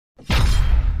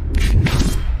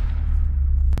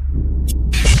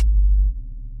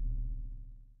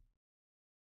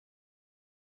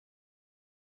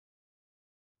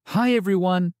Hi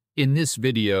everyone! In this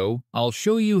video, I'll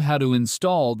show you how to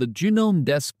install the GNOME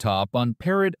Desktop on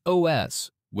Parrot OS.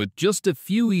 With just a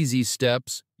few easy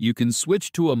steps, you can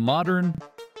switch to a modern.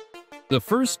 The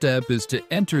first step is to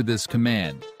enter this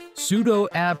command, sudo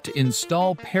apt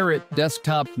install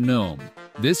parrot-desktop-gnome.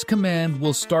 This command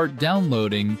will start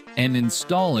downloading and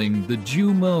installing the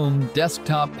GNOME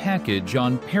Desktop package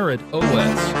on Parrot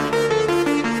OS.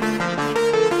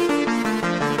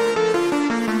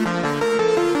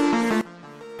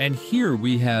 And here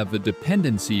we have a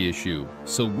dependency issue,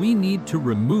 so we need to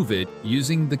remove it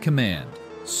using the command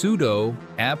sudo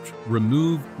apt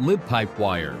remove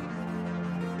libpipewire.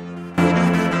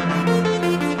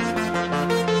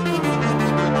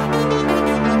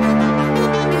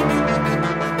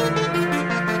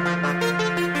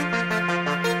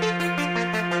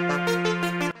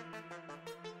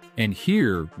 And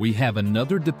here we have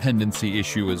another dependency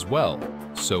issue as well,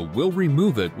 so we'll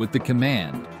remove it with the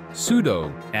command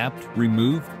sudo apt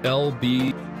remove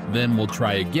lb. Then we'll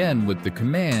try again with the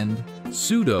command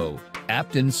sudo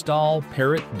apt install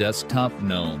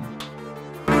parrot-desktop-gnome.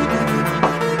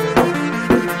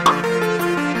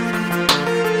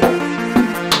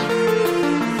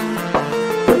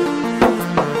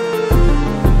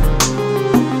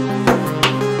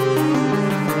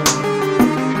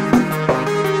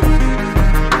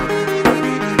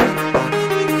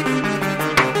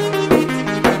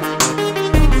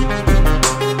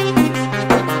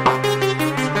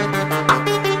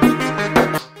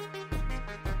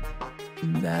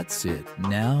 That's it.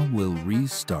 Now we'll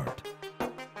restart.